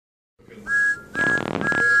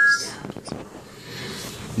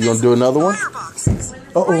You gonna do another one?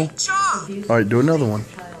 Uh-oh. All right, do another one.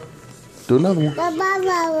 Do another one.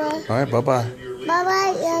 Bye-bye. All right, bye-bye.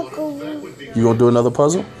 Bye-bye. You gonna do another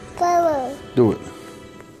puzzle? Bye-bye. Do it.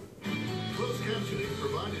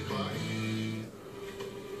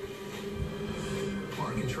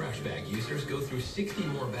 Bargain trash bag users go through 60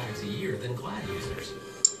 more bags a year than Glad users.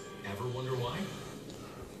 Ever wonder why?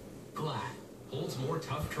 Glad holds more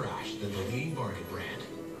tough trash than the leading bargain brand.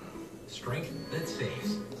 Strength that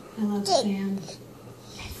saves. I love sand.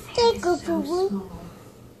 Take a So poo-poo. small.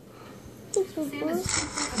 Take a Sand poo-poo. is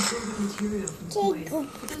absorbent material from toys.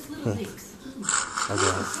 But those little leaks. And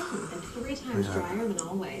 3 times drier than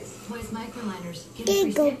always. Toys microliners. Get a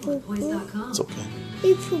free sample at toys.com. It's okay.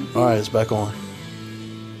 Poo-poo. All right, it's back on.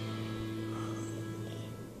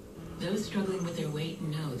 Those struggling with their weight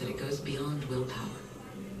know that it goes beyond willpower.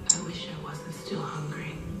 I wish I wasn't still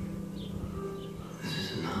hungry. This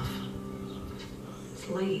is enough. It's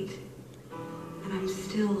late. And I'm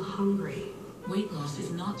still hungry. Weight loss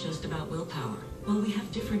is not just about willpower. While we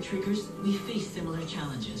have different triggers, we face similar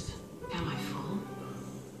challenges. Am I full?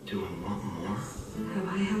 Do I want more? Have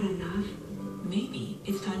I had enough? Maybe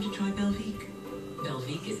it's time to try Belvique.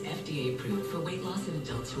 Belvique is FDA approved for weight loss in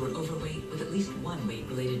adults who are overweight with at least one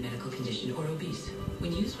weight-related medical condition or obese.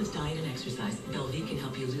 When used with diet and exercise, Belvique can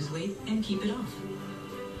help you lose weight and keep it off.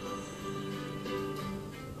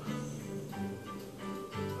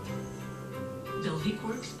 Belvique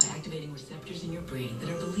works by activating receptors in your brain that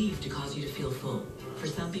are believed to cause you to feel full. For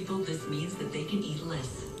some people, this means that they can eat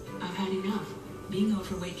less. I've had enough. Being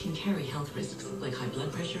overweight can carry health risks like high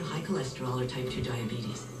blood pressure, high cholesterol, or type 2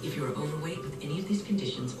 diabetes. If you are overweight with any of these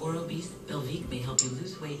conditions or obese, Belvique may help you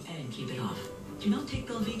lose weight and keep it off. Do not take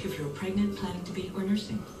Belvique if you're pregnant, planning to be, or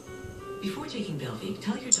nursing. Before taking Belvique,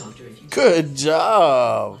 tell your doctor if you... Good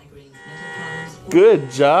job. migraines, mental problems, or...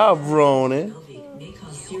 Good job, Ronen. Belvique may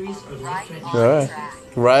cause serious or life-threatening... All right.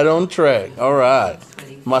 Right on track. All right.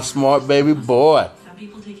 My smart baby boy. Some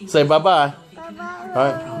people taking Say bye-bye. Bye-bye.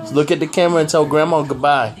 All right. Look at the camera and tell Grandma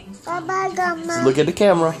goodbye. Bye-bye, Grandma. Look at the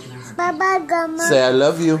camera. Bye-bye, Grandma. Say I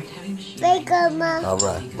love you. Bye, Grandma. All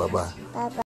right. Bye-bye. Bye-bye.